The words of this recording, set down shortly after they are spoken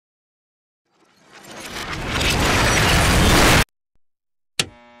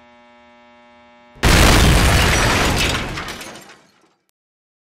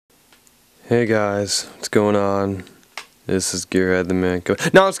Hey guys, what's going on? This is Gearhead the Man.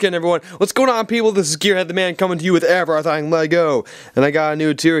 No, I'm just kidding, everyone. What's going on, people? This is Gearhead the Man coming to you with everything Lego. And I got a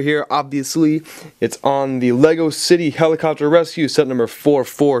new tour here, obviously. It's on the Lego City Helicopter Rescue, set number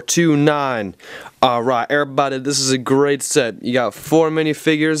 4429. Alright, everybody, this is a great set. You got 4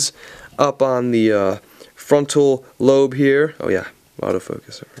 minifigures up on the frontal lobe here. Oh yeah,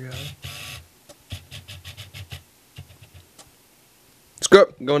 autofocus, I forgot.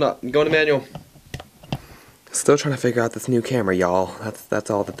 Script, going up, going to manual. Still trying to figure out this new camera, y'all. That's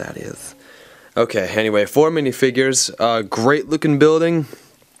all that is. Okay, anyway, 4 minifigures. Great looking building.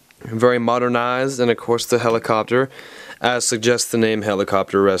 Very modernized, and of course the helicopter, as suggests the name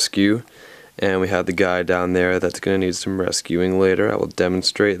Helicopter Rescue. And we have the guy down there that's going to need some rescuing later. I will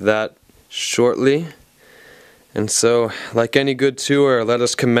demonstrate that shortly. And so, like any good tour, let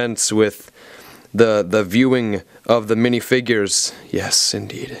us commence with the viewing of the minifigures. Yes,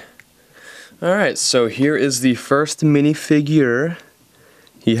 indeed. Alright, so here is the first minifigure.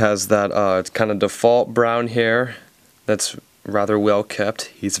 He has that kind of default brown hair that's rather well kept.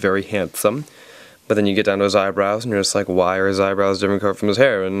 He's very handsome. But then you get down to his eyebrows and you're just like, why are his eyebrows different color from his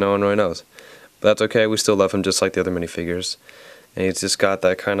hair? And no one really knows. But that's okay, we still love him just like the other minifigures. And he's just got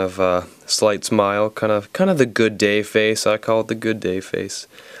that kind of slight smile, kind of the good day face. I call it the good day face.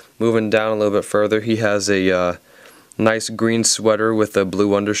 Moving down a little bit further, he has a nice green sweater with a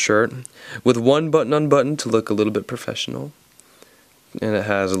blue undershirt, with one button unbuttoned to look a little bit professional. And it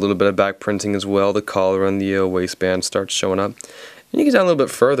has a little bit of back printing as well. The collar and the waistband starts showing up. And you get down a little bit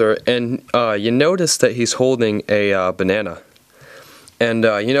further, and you notice that he's holding a banana. And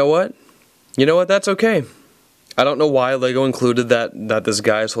you know what? You know what? That's okay. I don't know why Lego included that this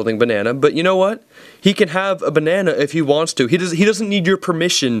guy is holding a banana, but you know what? He can have a banana if he wants to. He doesn't need your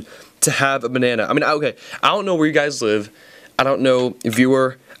permission to have a banana. I mean, okay, I don't know where you guys live. I don't know,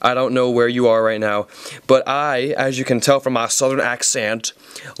 viewer, I don't know where you are right now, but I, as you can tell from my southern accent,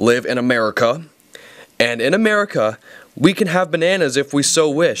 live in America. And in America, we can have bananas if we so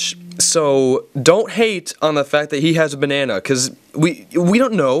wish. So don't hate on the fact that he has a banana, because we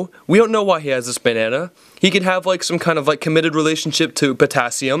don't know. We don't know why he has this banana. He could have like some kind of like committed relationship to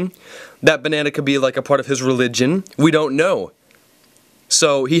potassium. That banana could be like a part of his religion. We don't know.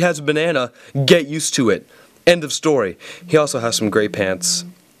 So he has a banana, get used to it. End of story. He also has some gray pants,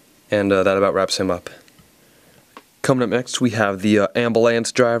 and that about wraps him up. Coming up next, we have the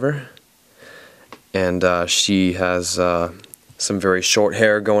ambulance driver. And she has some very short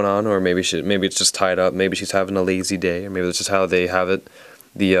hair going on, or maybe it's just tied up. Maybe she's having a lazy day, or maybe that's just how they have it.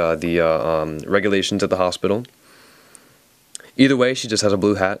 The regulations at the hospital. Either way, she just has a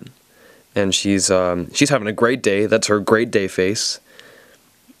blue hat, and she's having a great day. That's her great day face.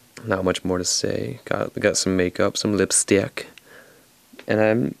 Not much more to say. Got some makeup, some lipstick, and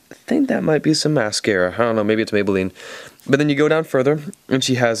I think that might be some mascara. I don't know. Maybe it's Maybelline. But then you go down further, and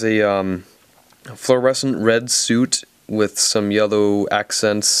she has a fluorescent red suit with some yellow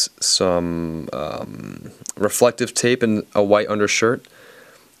accents, some reflective tape, and a white undershirt.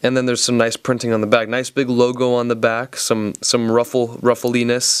 And then there's some nice printing on the back. Nice big logo on the back, some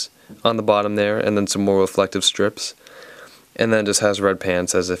ruffliness on the bottom there, and then some more reflective strips. And then just has red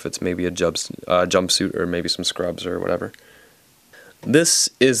pants as if it's maybe a jumpsuit or maybe some scrubs or whatever. This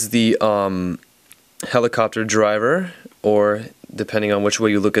is the helicopter driver, or depending on which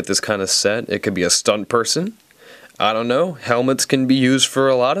way you look at this kind of set, it could be a stunt person. I don't know. Helmets can be used for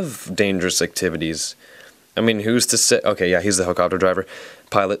a lot of dangerous activities. I mean, who's to say? Okay, yeah, he's the helicopter driver.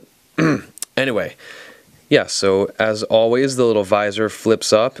 Pilot. Anyway, yeah, so as always, the little visor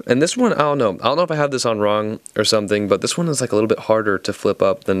flips up. And this one, I don't know. I don't know if I have this on wrong or something, but this one is like a little bit harder to flip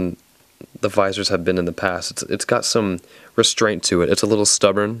up than the visors have been in the past. It's got some restraint to it. It's a little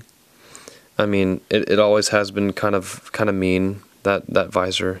stubborn. I mean, it always has been kind of mean, that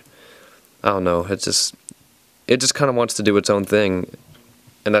visor. I don't know. It just kind of wants to do its own thing.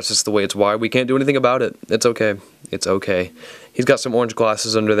 And that's just the way it's wired. We can't do anything about it. It's okay. It's okay. He's got some orange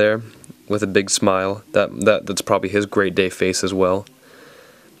glasses under there with a big smile. That's probably his great day face as well.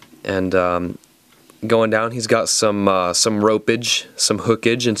 And going down, he's got some ropage, some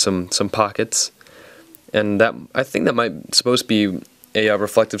hookage, and some pockets. And I think that might supposed to be a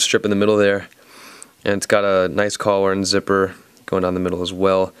reflective strip in the middle there. And it's got a nice collar and zipper going down the middle as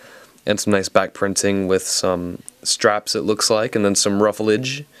well. And some nice back printing with some straps, it looks like, and then some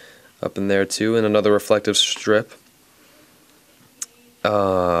rufflage up in there too, and another reflective strip.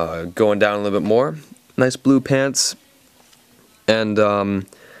 Going down a little bit more, nice blue pants, and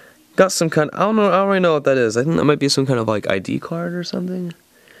got some kind of, I don't really know what that is. I think that might be some kind of like ID card or something.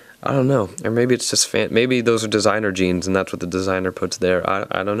 I don't know. Or maybe it's just maybe those are designer jeans and that's what the designer puts there.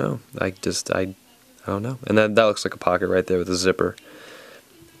 I don't know. I don't know. And that looks like a pocket right there with a zipper,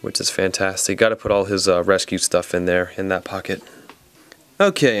 which is fantastic. Got to put all his rescue stuff in there in that pocket.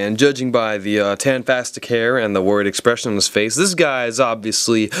 Okay, and judging by the tan-fastic hair and the worried expression on his face, this guy is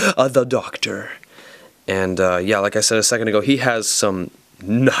obviously the Doctor. And yeah, like I said a second ago, he has some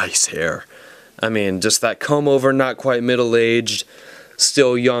nice hair. I mean, just that comb over, not quite middle-aged,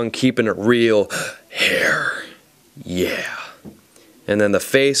 still young, keeping it real hair. Yeah. And then the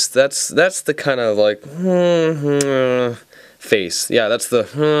face, that's the kind of like face. Yeah, that's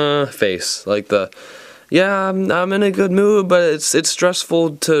the face. Like the yeah, I'm in a good mood, but it's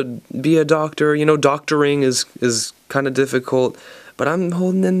stressful to be a doctor. You know, doctoring is kind of difficult, but I'm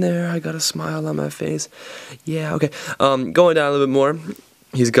holding in there. I got a smile on my face. Yeah, okay. Going down a little bit more.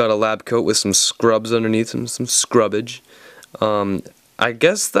 He's got a lab coat with some scrubs underneath him, some scrubbage. I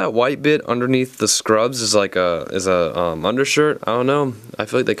guess that white bit underneath the scrubs is like a undershirt. I don't know. I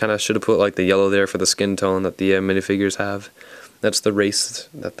feel like they kind of should have put like the yellow there for the skin tone that the minifigures have. That's the race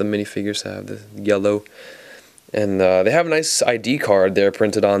that the minifigures have, the yellow. And they have a nice ID card there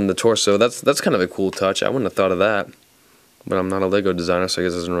printed on the torso. That's kind of a cool touch. I wouldn't have thought of that. But I'm not a Lego designer, so I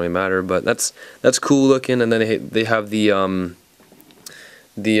guess it doesn't really matter. But that's cool looking. And then they have the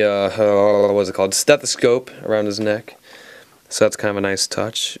what's it called? Stethoscope around his neck. So that's kind of a nice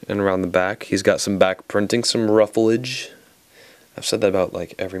touch. And around the back, he's got some back printing, some ruffleage. I've said that about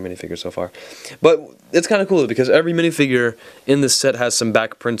like every minifigure so far. But it's kind of cool because every minifigure in this set has some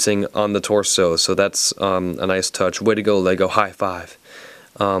back printing on the torso. So that's a nice touch. Way to go, Lego. High five.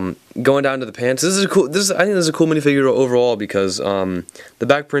 Going down to the pants. This is cool. I think this is a cool minifigure overall because the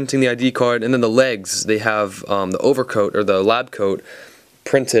back printing, the ID card, and then the legs. They have the overcoat or the lab coat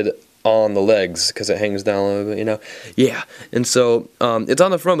printed on the legs because it hangs down a little bit, you know. Yeah. And so it's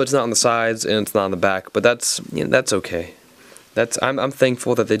on the front, but it's not on the sides, and it's not on the back. But that's okay. I'm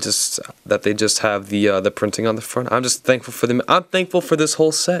thankful that they just have the printing on the front. I'm just thankful for them. I'm thankful for this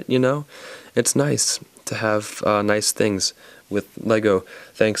whole set. You know, it's nice to have nice things with Lego.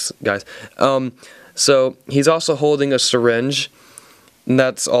 Thanks, guys. So he's also holding a syringe. And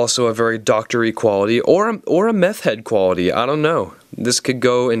that's also a very doctor-y quality, or a meth head quality. I don't know. This could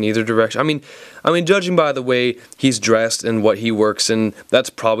go in either direction. I mean, judging by the way he's dressed and what he works in,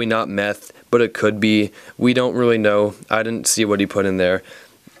 that's probably not meth, but it could be. We don't really know. I didn't see what he put in there.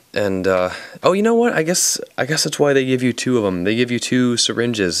 And oh, you know what? I guess that's why they give you two of them. They give you two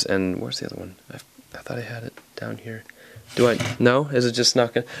syringes. And where's the other one? I thought I had it down here. Do I? No? Is it just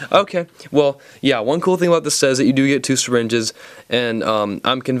not gonna? Okay. Well, yeah, one cool thing about this says that you do get two syringes, and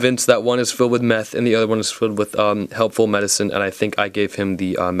I'm convinced that one is filled with meth and the other one is filled with helpful medicine, and I think I gave him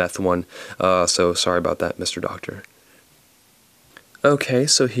the meth one. So sorry about that, Mr. Doctor. Okay,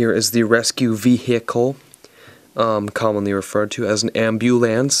 so here is the rescue vehicle, commonly referred to as an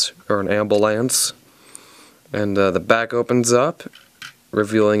ambulance or an ambulance. And the back opens up,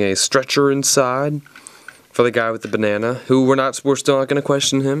 revealing a stretcher inside. For the guy with the banana, who we're still not going to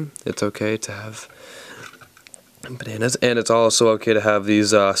question him. It's okay to have bananas, and it's also okay to have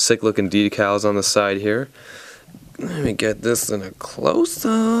these sick-looking decals on the side here. Let me get this in a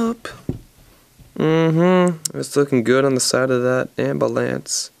close-up. It's looking good on the side of that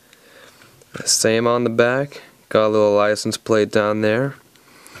ambulance. Same on the back. Got a little license plate down there.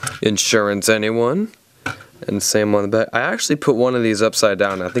 Insurance, anyone? And same on the back. I actually put one of these upside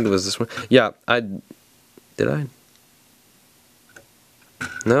down. I think it was this one. Yeah, Did I?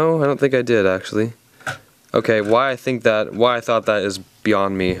 No, I don't think I did, actually. Okay, why I thought that is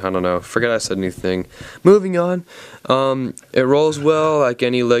beyond me. I don't know. Forget I said anything. Moving on. It rolls well like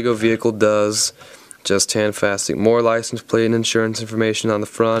any Lego vehicle does. Just tan-fastic. More license plate and insurance information on the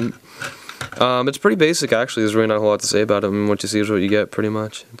front. It's pretty basic, actually. There's really not a whole lot to say about it. I mean, what you see is what you get, pretty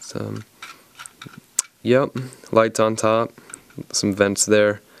much. It's, yep. Lights on top. Some vents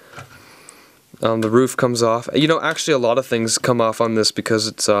there. The roof comes off. You know, actually a lot of things come off on this because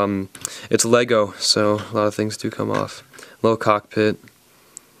it's Lego, so a lot of things do come off. Little cockpit.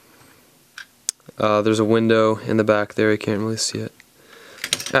 There's a window in the back there, you can't really see it.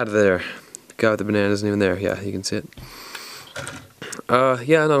 Out of there. The guy with the banana isn't even there. Yeah, you can see it.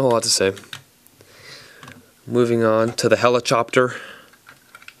 Yeah, not a whole lot to say. Moving on to the helicopter.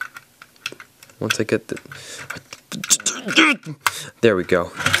 Once I get the... There we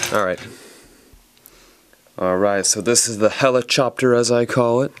go. Alright. Alright, so this is the helicopter, as I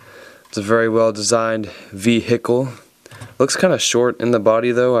call it. It's a very well designed vehicle. Looks kind of short in the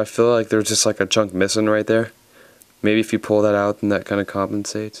body though. I feel like there's just like a chunk missing right there. Maybe if you pull that out, then that kind of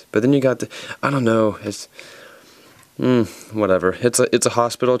compensates. But then you got the, I don't know, Whatever. It's a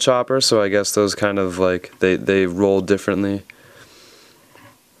hospital chopper, so I guess those kind of like they roll differently.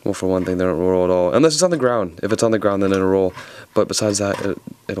 Well, for one thing, they don't roll at all unless it's on the ground. If it's on the ground, then it'll roll. But besides that,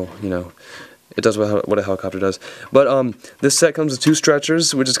 it'll it does what a helicopter does. But this set comes with 2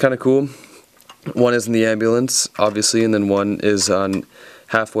 stretchers, which is kind of cool. One is in the ambulance, obviously, and then one is on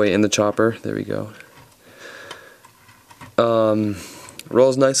halfway in the chopper. There we go.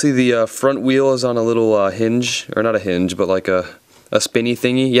 Rolls nicely. The front wheel is on a little hinge, or not a hinge, but like a spinny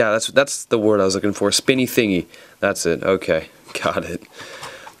thingy. Yeah, that's the word I was looking for. Spinny thingy. That's it. Okay, got it.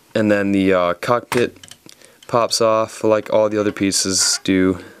 And then the cockpit pops off like all the other pieces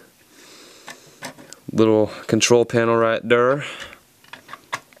do. Little control panel right there.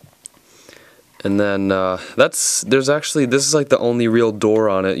 And then this is like the only real door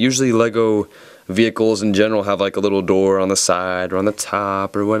on it. Usually Lego vehicles in general have like a little door on the side or on the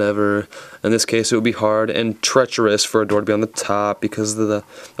top or whatever. In this case, it would be hard and treacherous for a door to be on the top because of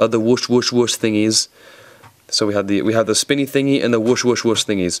the whoosh whoosh whoosh thingies. So we have the spinny thingy and the whoosh whoosh whoosh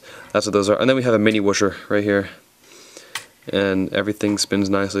thingies. That's what those are. And then we have a mini whoosher right here. And everything spins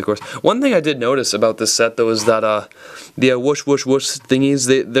nicely, of course. One thing I did notice about this set though is that the whoosh whoosh whoosh thingies,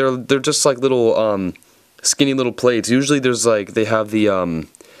 they're just like little skinny little plates. Usually there's like they have the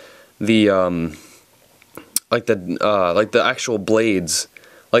actual blades.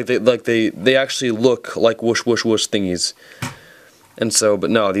 Like they actually look like whoosh whoosh whoosh thingies. And so, but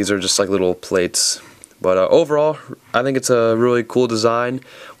no, these are just like little plates. But overall, I think it's a really cool design.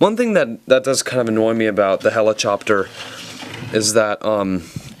 One thing that does kind of annoy me about the Helichopter is that on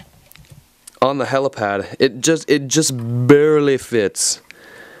the helipad, it just barely fits.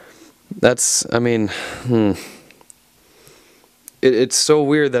 That's, I mean, it's so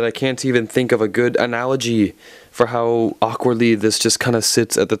weird that I can't even think of a good analogy for how awkwardly this just kind of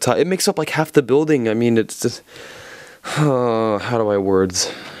sits at the top. It makes up like half the building. I mean, it's just, how do I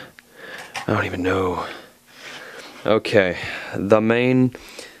words? I don't even know. Okay, the main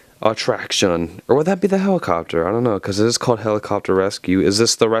attraction, or would that be the helicopter? I don't know, because it is called Helicopter Rescue. Is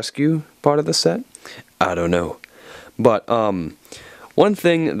this the rescue part of the set? I don't know. But one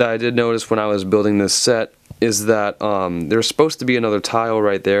thing that I did notice when I was building this set is that there's supposed to be another tile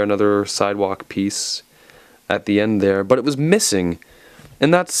right there, another sidewalk piece at the end there, but it was missing.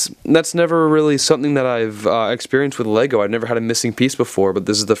 And that's never really something that I've experienced with Lego. I've never had a missing piece before, but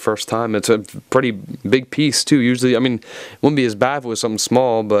this is the first time. It's a pretty big piece too. Usually, I mean, it wouldn't be as bad if it was something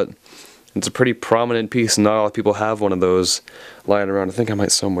small, but it's a pretty prominent piece, and not a lot of people have one of those lying around. I think I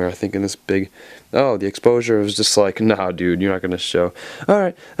might somewhere. I think in this big... Oh, the exposure was just like, nah, dude, you're not going to show.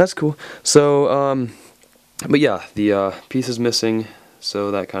 Alright, that's cool. So, but yeah, the piece is missing,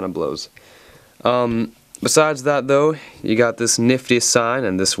 so that kind of blows. Besides that, though, you got this nifty sign,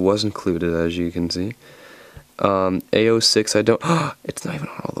 and this was included, as you can see. A06, I don't... it's not even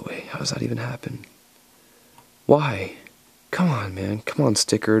on all the way. How does that even happen? Why? Come on, man. Come on,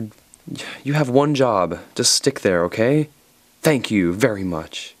 sticker. You have one job. Just stick there, okay? Thank you very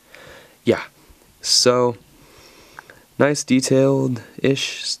much. Yeah. So, nice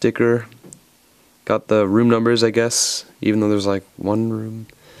detailed-ish sticker. Got the room numbers, I guess, even though there's like one room.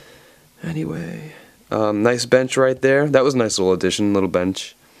 Anyway... nice bench right there. That was a nice little addition, little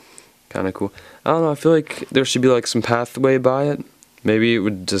bench. Kind of cool. I don't know, I feel like there should be like some pathway by it. Maybe it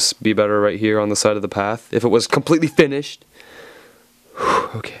would just be better right here on the side of the path if it was completely finished. Whew,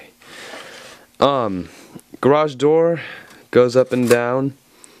 okay. Garage door goes up and down.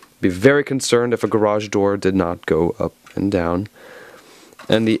 Be very concerned if a garage door did not go up and down.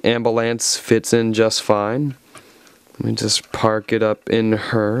 And the ambulance fits in just fine. Let me just park it up in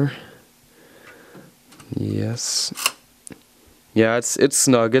her. Yes. Yeah, it's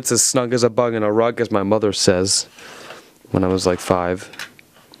snug. It's as snug as a bug in a rug, as my mother says, when I was like 5.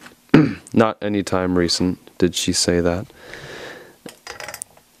 Not any time recent did she say that.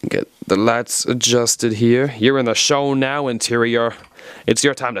 Get the lights adjusted here. You're in the show now, interior. It's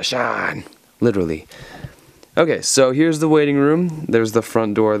your time to shine. Literally. Okay, so here's the waiting room. There's the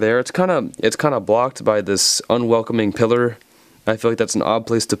front door there. It's kind of blocked by this unwelcoming pillar. I feel like that's an odd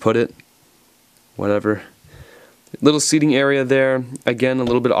place to put it. Whatever. Little seating area there. Again, a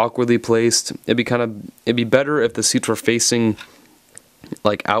little bit awkwardly placed. It'd be better if the seats were facing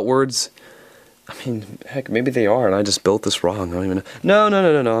like outwards. I mean, heck, maybe they are, and I just built this wrong. I don't even know.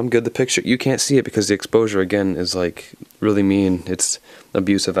 No. I'm good. The picture, you can't see it because the exposure again is like really mean. It's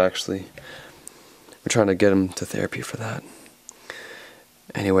abusive, actually. We're trying to get him to therapy for that.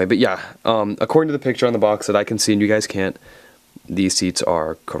 Anyway, but yeah, according to the picture on the box that I can see and you guys can't, these seats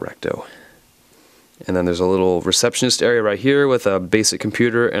are correcto. And then there's a little receptionist area right here with a basic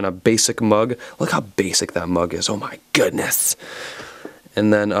computer and a basic mug. Look how basic that mug is. Oh my goodness.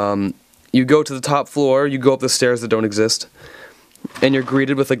 And then you go to the top floor, you go up the stairs that don't exist, and you're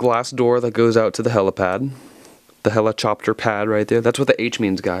greeted with a glass door that goes out to the helipad. The helicopter pad right there. That's what the H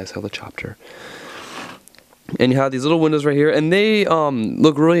means, guys. Helicopter. And you have these little windows right here, and they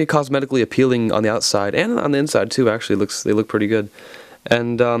look really cosmetically appealing on the outside and on the inside too. Actually, they look pretty good.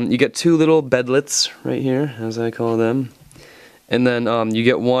 And you get two little bedlets right here, as I call them. And then you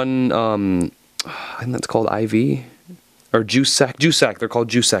get one, I think that's called IV, or juice sack. Juice sack. They're called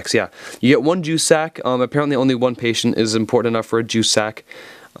juice sacks. Yeah, you get one juice sack. Apparently, only one patient is important enough for a juice sack.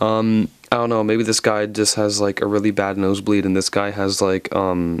 I don't know. Maybe this guy just has like a really bad nosebleed, and this guy has like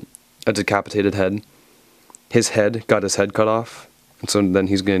a decapitated head. His head got his head cut off. And so then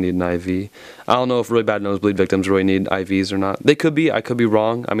he's going to need an IV. I don't know if really bad nosebleed victims really need IVs or not. They could be. I could be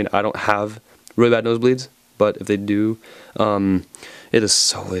wrong. I mean, I don't have really bad nosebleeds. But if they do, it is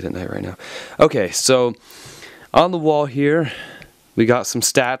so late at night right now. Okay, so on the wall here, we got some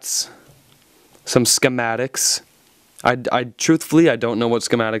stats, some schematics. I truthfully, I don't know what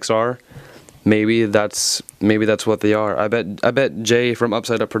schematics are. Maybe that's what they are. I bet Jay from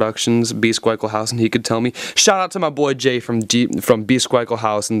Upside Up Productions, B. Squeichelhausen, he could tell me. Shout out to my boy Jay from B.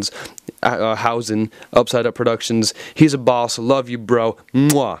 Squeichelhausen's Upside Up Productions. He's a boss. Love you, bro.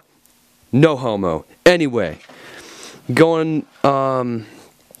 Mwah. No homo. Anyway, going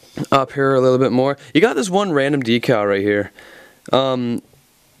up here a little bit more. You got this one random decal right here.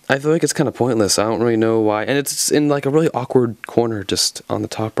 I feel like it's kind of pointless. I don't really know why. And it's in like a really awkward corner, just on the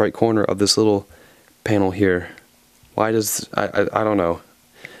top right corner of this little panel here. Why does... I don't know.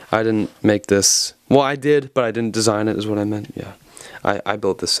 I didn't make this. Well, I did, but I didn't design it is what I meant. Yeah. I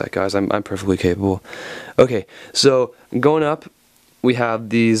built this set, guys. I'm perfectly capable. Okay, so going up, we have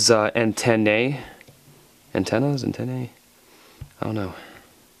these antennae. Antennas? Antennae? I don't know.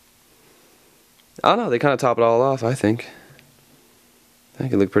 They kind of top it all off, I think. I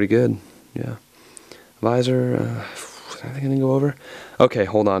think it looked pretty good. Yeah. Visor, is there anything I can go over? Okay,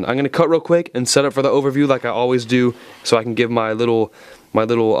 hold on. I'm going to cut real quick and set up for the overview like I always do so I can give my little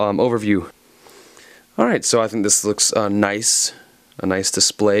overview. Alright, so I think this looks nice. A nice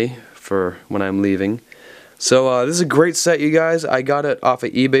display for when I'm leaving. So this is a great set, you guys. I got it off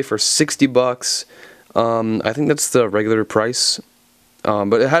of eBay for 60 bucks. I think that's the regular price.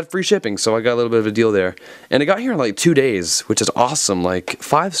 But it had free shipping, so I got a little bit of a deal there. And it got here in like 2 days, which is awesome. Like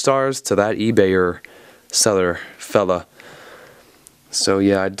 5 stars to that eBayer seller fella. So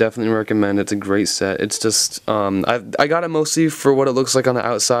yeah, I definitely recommend it. It's a great set. It's just, I got it mostly for what it looks like on the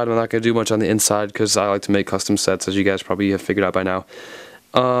outside. I'm not going to do much on the inside because I like to make custom sets, as you guys probably have figured out by now.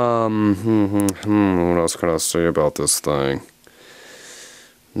 What else can I say about this thing?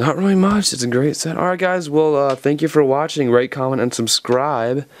 Not really much. It's a great set. Alright guys, well thank you for watching. Rate, comment, and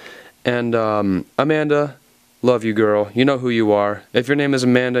subscribe. And Amanda, love you, girl. You know who you are. If your name is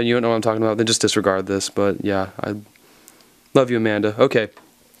Amanda and you don't know what I'm talking about, then just disregard this. But yeah, I love you, Amanda. Okay.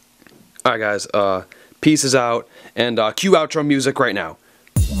 Alright guys, peace is out. And cue outro music right now.